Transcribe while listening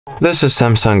This is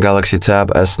Samsung Galaxy Tab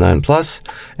S9 Plus,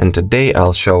 and today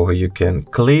I'll show how you can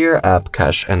clear app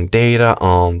cache and data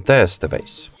on this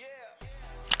device.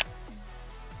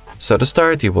 So to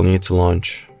start, you will need to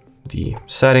launch the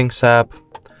Settings app,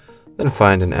 then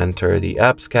find and enter the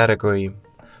apps category.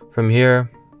 From here,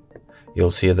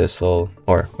 you'll see this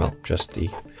just the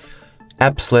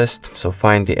apps list. So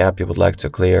find the app you would like to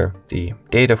clear the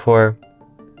data for.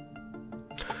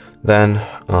 Then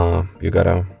you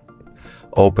gotta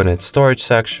open its storage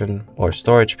section or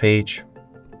storage page.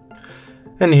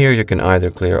 And here you can either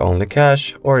clear only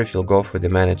cache, or if you'll go for the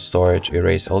manage storage,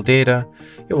 erase all data,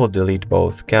 you will delete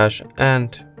both cache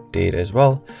and data as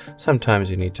well. Sometimes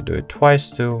you need to do it twice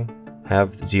to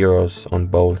have zeros on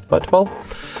both, but well,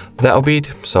 that'll be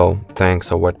it. So thanks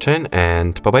for watching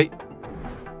and bye bye.